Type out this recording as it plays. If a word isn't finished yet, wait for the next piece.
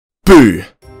Boo!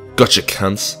 Gotcha,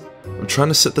 cunts. I'm trying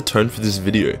to set the tone for this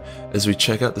video as we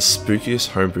check out the spookiest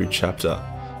homebrew chapter.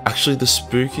 Actually, the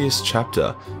spookiest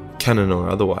chapter, canon or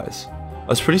otherwise. I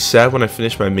was pretty sad when I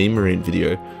finished my meme marine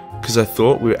video because I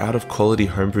thought we were out of quality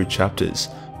homebrew chapters,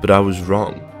 but I was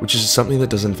wrong, which is something that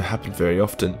doesn't happen very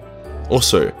often.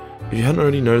 Also, if you hadn't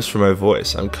already noticed from my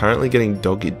voice, I'm currently getting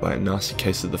dogged by a nasty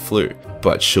case of the flu,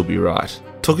 but she'll be right.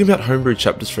 Talking about homebrew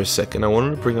chapters for a second, I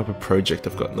wanted to bring up a project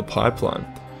I've got in the pipeline.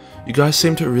 You guys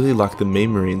seem to really like the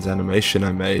meme marines animation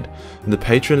I made, and the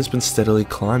Patreon has been steadily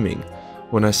climbing.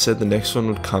 When I said the next one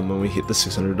would come when we hit the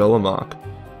 $600 mark.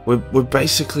 We're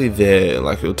basically there.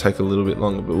 Like, it'll take a little bit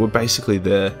longer, but we're basically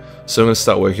there. So I'm going to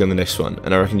start working on the next one,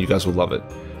 and I reckon you guys will love it.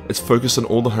 It's focused on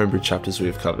all the homebrew chapters we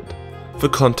have covered. For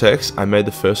context, I made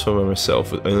the first one by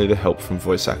myself with only the help from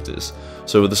voice actors.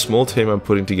 So with the small team I'm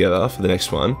putting together for the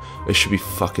next one, it should be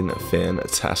fucking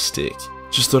fantastic.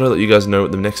 Just thought I'd let you guys know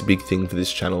what the next big thing for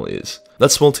this channel is.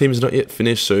 That small team is not yet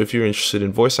finished, so if you're interested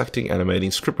in voice acting,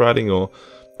 animating, script writing, or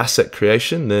asset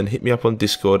creation, then hit me up on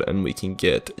Discord and we can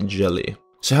get jelly.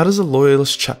 So how does a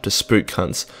loyalist chapter spook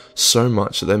cunts so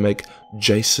much that they make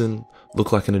Jason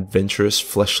look like an adventurous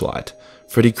fleshlight,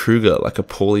 Freddy Krueger like a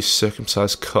poorly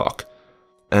circumcised cock,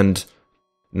 and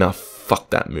nah,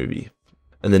 fuck that movie.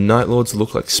 And the Night Lords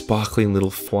look like sparkling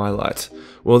little twilight?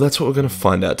 Well, that's what we're going to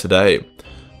find out today.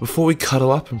 Before we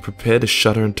cuddle up and prepare to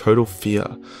shudder in total fear,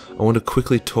 I want to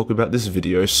quickly talk about this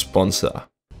video's sponsor.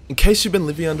 In case you've been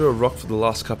living under a rock for the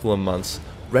last couple of months,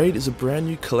 Raid is a brand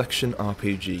new collection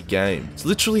RPG game. It's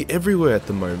literally everywhere at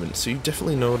the moment, so you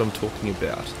definitely know what I'm talking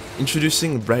about.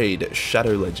 Introducing Raid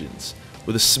Shadow Legends.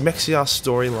 With a smexy-ass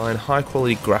storyline,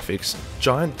 high-quality graphics,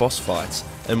 giant boss fights,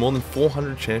 and more than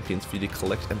 400 champions for you to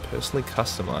collect and personally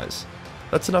customize.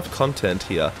 That's enough content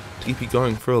here to keep you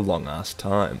going for a long-ass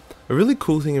time. A really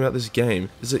cool thing about this game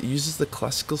is it uses the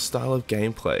classical style of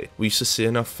gameplay we used to see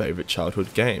in our favourite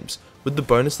childhood games, with the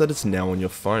bonus that it's now on your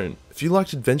phone. If you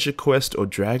liked Adventure Quest or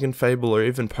Dragon Fable or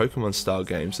even Pokemon style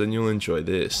games, then you'll enjoy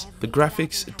this. The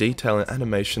graphics, detail and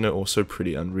animation are also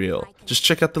pretty unreal. Just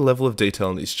check out the level of detail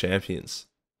in these champions.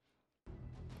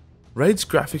 Raid's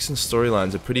graphics and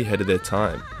storylines are pretty ahead of their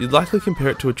time. You'd likely compare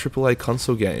it to a AAA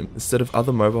console game instead of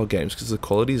other mobile games because the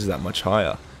quality is that much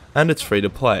higher. And it's free to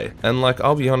play. And like,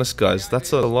 I'll be honest guys,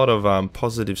 that's a lot of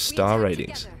positive star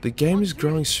ratings. The game is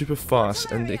growing super fast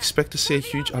and expect to see a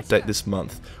huge update this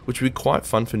month, which will be quite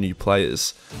fun for new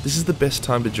players. This is the best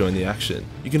time to join the action.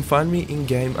 You can find me in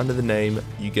game under the name,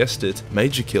 you guessed it,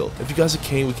 MajorKill. If you guys are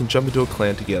keen, we can jump into a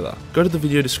clan together. Go to the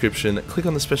video description, click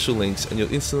on the special links, and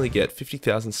you'll instantly get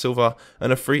 50,000 silver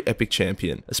and a free epic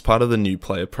champion as part of the new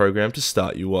player program to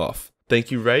start you off. Thank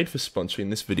you Raid for sponsoring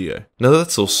this video. Now that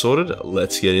that's all sorted,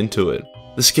 let's get into it.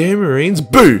 The Scary Marines,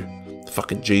 boo!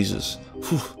 Fucking Jesus.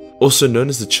 Whew. Also known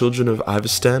as the Children of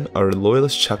Iverstan, are a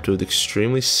loyalist chapter with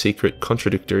extremely secret,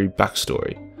 contradictory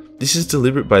backstory. This is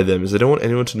deliberate by them as they don't want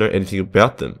anyone to know anything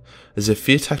about them, as their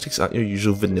fear tactics aren't your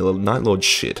usual vanilla Night Lord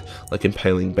shit, like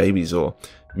impaling babies or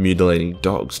mutilating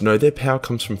dogs. No, their power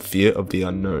comes from fear of the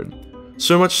unknown.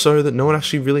 So much so that no one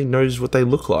actually really knows what they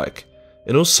look like.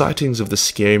 In all sightings of the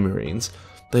Scary Marines,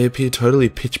 they appear totally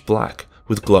pitch black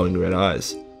with glowing red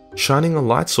eyes. Shining a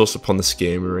light source upon the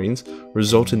Scary Marines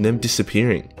result in them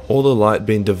disappearing, all the light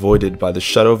being devoided by the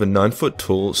shadow of a 9-foot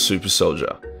tall super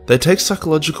soldier. They take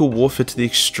psychological warfare to the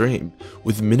extreme,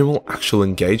 with minimal actual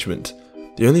engagement.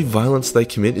 The only violence they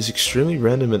commit is extremely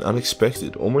random and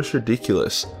unexpected, almost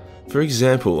ridiculous. For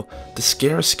example, to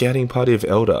scare a scouting party of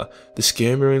Elder, the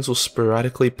Scary Marines will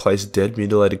sporadically place dead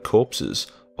mutilated corpses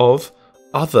of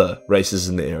other races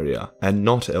in the area, and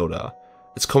not Elder.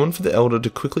 It's common for the Elder to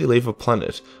quickly leave a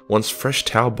planet once fresh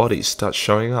Tau bodies start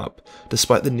showing up,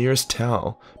 despite the nearest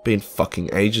Tau being fucking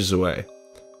ages away.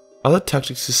 Other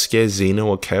tactics to scare Xeno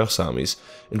or Chaos armies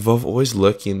involve always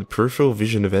lurking in the peripheral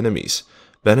vision of enemies,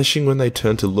 vanishing when they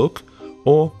turn to look,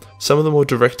 or some of the more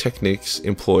direct techniques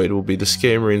employed will be the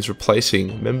Scary Marines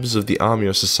replacing members of the army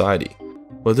or society.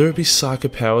 Whether it be psycho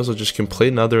powers or just complete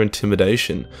and utter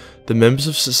intimidation, the members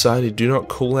of society do not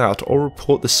call out or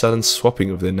report the sudden swapping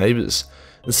of their neighbours.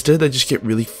 Instead, they just get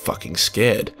really fucking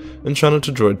scared and try not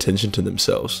to draw attention to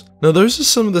themselves. Now those are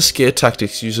some of the scare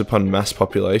tactics used upon mass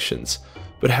populations,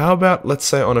 but how about, let's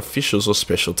say, on officials or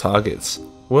special targets?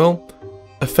 Well,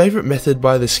 a favourite method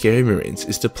by the Scary Marines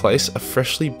is to place a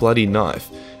freshly bloody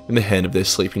knife in the hand of their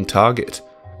sleeping target.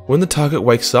 When the target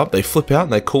wakes up, they flip out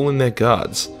and they call in their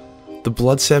guards. The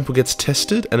blood sample gets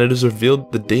tested and it is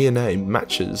revealed the DNA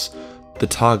matches the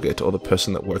target or the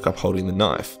person that woke up holding the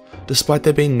knife, despite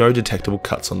there being no detectable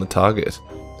cuts on the target.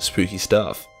 Spooky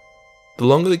stuff. The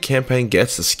longer the campaign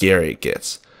gets, the scarier it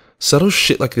gets. Subtle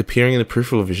shit like appearing in the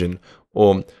peripheral vision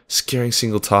or scaring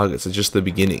single targets are just the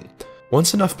beginning.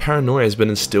 Once enough paranoia has been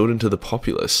instilled into the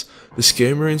populace, the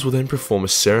Scare Marines will then perform a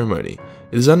ceremony.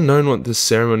 It is unknown what this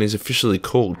ceremony is officially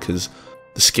called because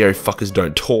the scary fuckers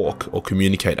don't talk or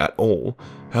communicate at all.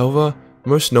 However,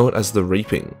 most know it as the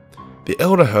Reaping. The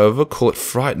Elder, however, call it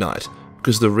Fright Night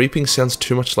because the Reaping sounds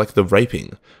too much like the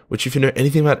Raping, which if you know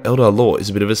anything about Elder lore is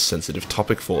a bit of a sensitive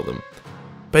topic for them.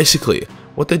 Basically,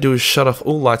 what they do is shut off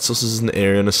all light sources in the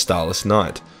area on a starless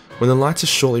night. When the lights are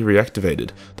shortly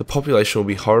reactivated, the population will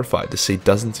be horrified to see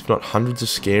dozens if not hundreds of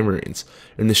Scare Marines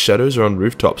in the shadows or on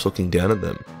rooftops looking down at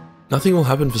them. Nothing will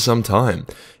happen for some time.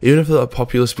 Even if the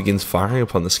populace begins firing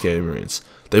upon the Scare Marines,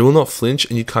 they will not flinch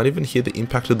and you can't even hear the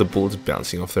impact of the bullets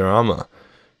bouncing off their armor.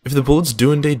 If the bullets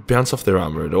do indeed bounce off their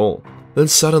armor at all, then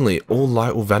suddenly all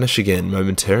light will vanish again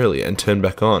momentarily and turn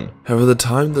back on. However, the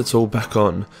time that's all back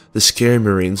on, the Scare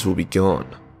Marines will be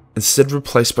gone, instead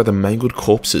replaced by the mangled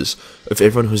corpses of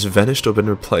everyone who's vanished or been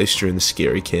replaced during the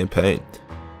scary campaign.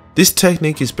 This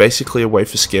technique is basically a way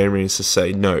for Scare Marines to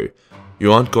say, no,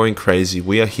 you aren't going crazy,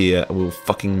 we are here and we will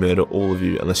fucking murder all of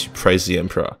you unless you praise the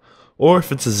Emperor. Or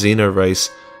if it's a Xeno race,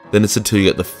 then it's until you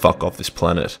get the fuck off this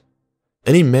planet.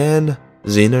 Any man,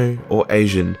 Xeno, or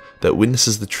Asian that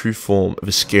witnesses the true form of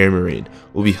a Scare Marine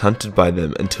will be hunted by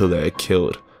them until they are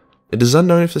killed. It is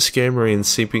unknown if the Scare Marine's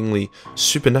seemingly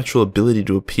supernatural ability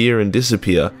to appear and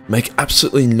disappear, make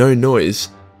absolutely no noise,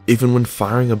 even when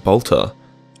firing a bolter,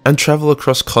 and travel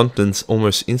across continents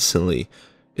almost instantly,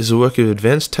 is a work of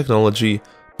advanced technology,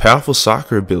 powerful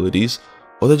suckerrr abilities,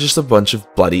 or they're just a bunch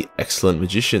of bloody excellent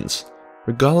magicians.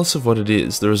 Regardless of what it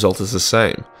is, the result is the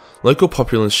same. Local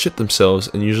populace shit themselves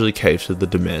and usually cave to the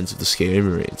demands of the Scare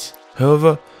Marines.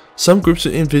 However, some groups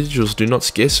of individuals do not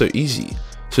scare so easy,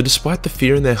 so despite the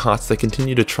fear in their hearts they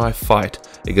continue to try fight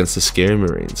against the Scare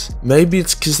Marines. Maybe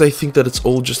it's because they think that it's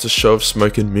all just a show of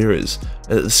smoke and mirrors,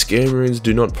 and that the Scare Marines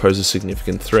do not pose a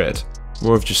significant threat,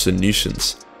 more of just a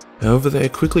nuisance. However, they are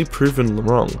quickly proven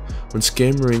wrong when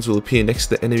Scare Marines will appear next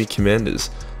to the enemy commanders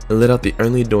and let out the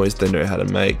only noise they know how to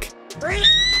make.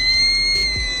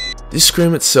 This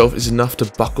scream itself is enough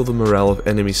to buckle the morale of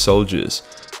enemy soldiers,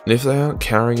 and if they aren't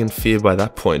cowering in fear by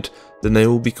that point, then they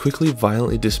will be quickly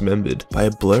violently dismembered by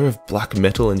a blur of black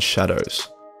metal and shadows.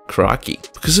 Crikey.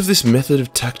 Because of this method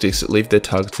of tactics that leave their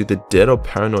targets either dead or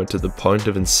paranoid to the point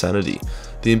of insanity,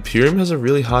 the Imperium has a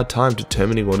really hard time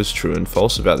determining what is true and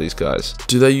false about these guys.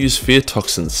 Do they use fear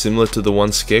toxins similar to the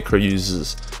one Scarecrow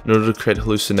uses in order to create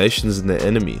hallucinations in their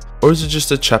enemy, or is it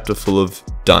just a chapter full of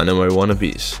dynamo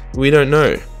wannabes? We don't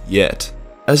know, yet.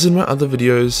 As in my other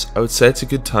videos, I would say it's a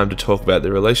good time to talk about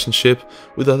their relationship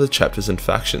with other chapters and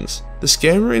factions. The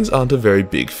Scare Marines aren't a very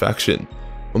big faction,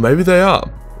 or maybe they are,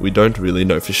 we don't really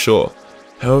know for sure.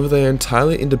 However, they are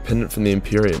entirely independent from the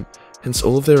Imperium, hence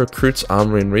all of their recruits,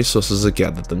 armory and resources are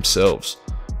gathered themselves.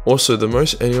 Also, the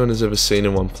most anyone has ever seen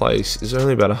in one place is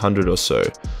only about 100 or so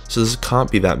there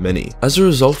can't be that many. As a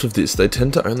result of this, they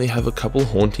tend to only have a couple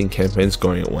haunting campaigns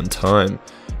going at one time.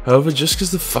 However, just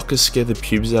because the fuckers scare the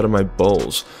pubes out of my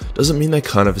balls, doesn't mean they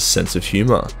can't have a sense of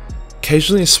humour.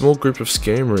 Occasionally a small group of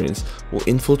Scare Marines will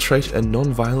infiltrate and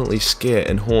non-violently scare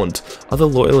and haunt other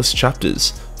loyalist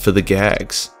chapters for the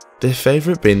gags, their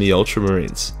favourite being the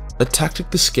Ultramarines. A tactic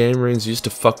the Scare Marines use to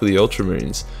fuck with the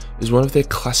Ultramarines is one of their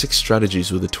classic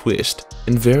strategies with a twist.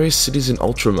 In various cities in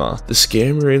Ultramar, the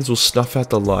Scare Marines will snuff out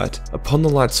the light. Upon the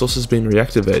light sources being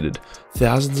reactivated,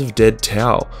 thousands of dead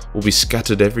Tau will be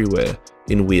scattered everywhere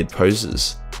in weird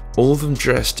poses, all of them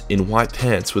dressed in white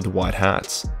pants with white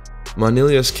hats.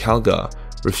 Marnelius Calgar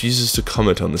refuses to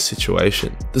comment on the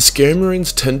situation. The Scare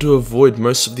Marines tend to avoid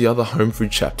most of the other Homebrew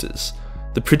chapters.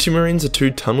 The Pretty Marines are too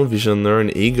tunnel vision on their own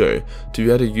ego to be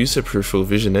able to use their peripheral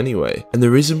vision anyway, and the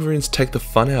reason Marines take the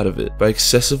fun out of it by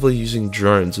excessively using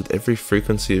drones with every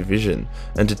frequency of vision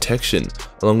and detection,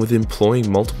 along with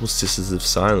employing multiple sisters of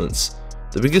silence.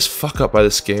 The biggest fuck up by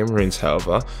the Scare Marines,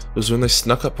 however, was when they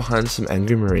snuck up behind some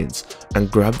Angry Marines and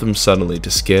grabbed them suddenly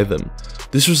to scare them.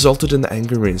 This resulted in the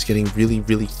Angry Marines getting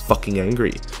really fucking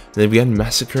angry, and they began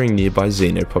massacring nearby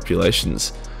Xeno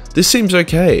populations. This seems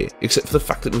okay, except for the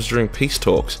fact that it was during peace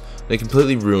talks, and they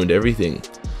completely ruined everything.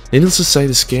 Needless to say,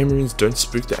 the Scare Marines don't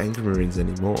spook the Angry Marines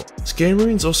anymore. Scare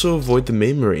Marines also avoid the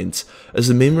Meme Marines, as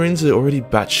the Meme Marines are already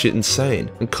batshit insane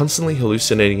and constantly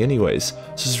hallucinating anyways, so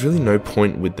there's really no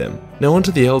point with them. Now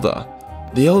onto the Elder.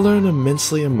 The Elder are an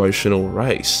immensely emotional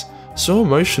race, so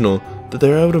emotional that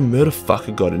they're able to murder fuck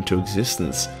a god into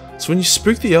existence. So when you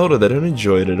spook the Elder, they don't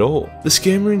enjoy it at all. The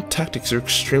Scare Marine tactics are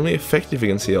extremely effective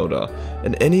against the Elder,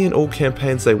 and any and all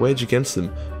campaigns they wage against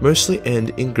them mostly end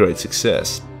in great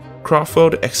success.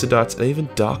 Craftworld, Exodites, and even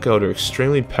Dark Elder are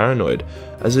extremely paranoid,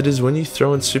 as it is when you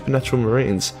throw in supernatural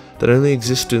marines that only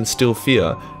exist to instill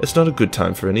fear, it's not a good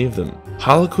time for any of them.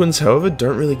 Harlequins, however,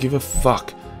 don't really give a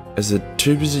fuck, as they're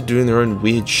too busy doing their own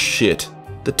weird shit.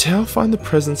 The Tau find the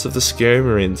presence of the scary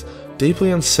marines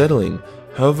deeply unsettling,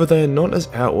 however they are not as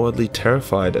outwardly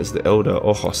terrified as the Elder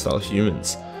or hostile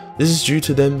humans. This is due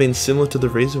to them being similar to the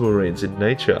reasonable marines in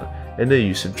nature and their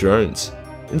use of drones.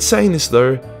 In saying this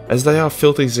though, as they are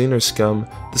filthy Xeno scum,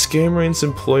 the scare marines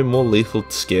employ more lethal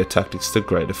scare tactics to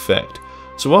great effect.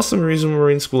 So whilst the reasonable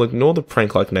marines will ignore the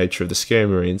prank-like nature of the scare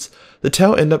marines, the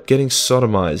Tau end up getting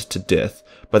sodomized to death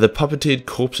by the puppeteered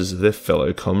corpses of their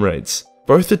fellow comrades.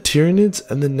 Both the Tyranids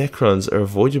and the Necrons are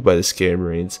avoided by the scare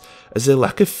marines, as their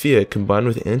lack of fear combined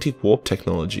with anti-warp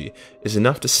technology is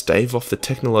enough to stave off the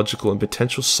technological and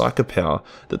potential psychopower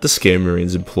that the scare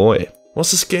marines employ.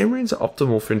 Whilst the scare marines are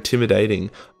optimal for intimidating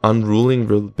unruly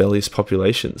rebellious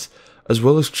populations, as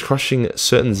well as crushing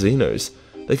certain Xenos,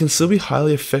 they can still be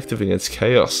highly effective against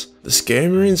chaos. The scare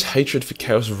marines' hatred for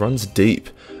chaos runs deep,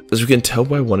 as we can tell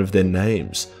by one of their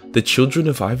names, the Children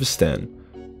of Ivestan.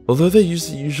 Although they use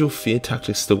the usual fear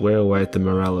tactics to wear away at the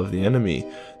morale of the enemy,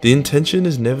 the intention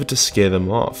is never to scare them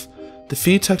off. The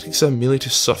fear tactics are merely to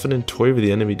soften and toy with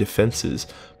the enemy defences,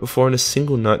 before in a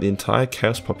single night the entire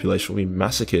chaos population will be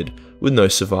massacred, with no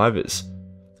survivors.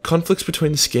 Conflicts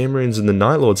between the scare marines and the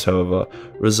Night Lords, however,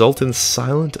 result in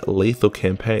silent, lethal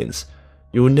campaigns.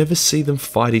 You will never see them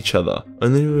fight each other,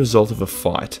 only the result of a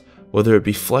fight, whether it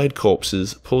be flayed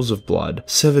corpses, pools of blood,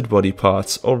 severed body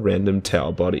parts, or random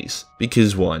Tau bodies.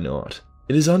 Because why not?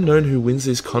 It is unknown who wins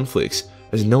these conflicts,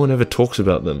 as no one ever talks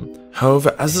about them.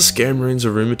 However, as the scare marines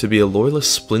are rumoured to be a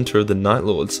loyalist splinter of the Night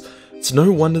Lords, it's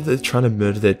no wonder they're trying to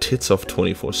murder their tits off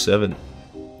 24/7.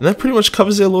 And that pretty much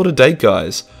covers our lore to date,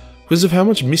 guys. Because of how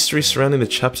much mystery surrounding the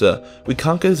chapter, we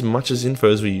can't get as much info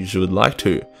as we usually would like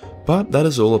to, but that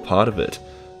is all a part of it.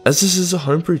 As this is a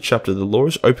homebrew chapter, the lore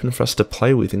is open for us to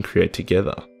play with and create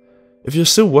together. If you're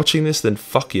still watching this, then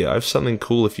fuck yeah, I have something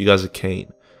cool if you guys are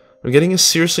keen. I'm getting a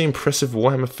seriously impressive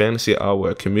Warhammer Fantasy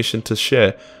artwork commissioned to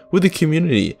share with the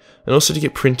community, and also to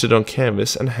get printed on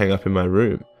canvas and hang up in my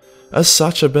room. As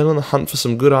such, I've been on the hunt for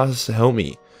some good artists to help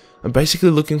me. I'm basically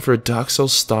looking for a Dark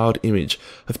Souls styled image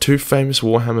of two famous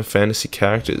Warhammer Fantasy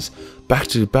characters, back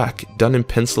to back, done in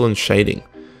pencil and shading.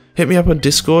 Hit me up on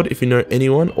Discord if you know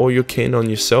anyone or you're keen on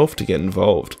yourself to get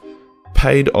involved.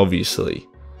 Paid, obviously.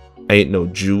 Ain't no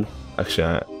Jew. Actually,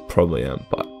 I probably am,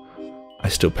 but I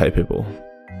still pay people.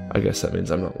 I guess that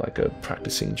means I'm not like a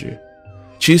practicing Jew.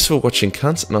 Cheers for watching,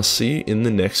 cunts, and I'll see you in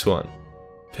the next one.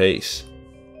 Peace.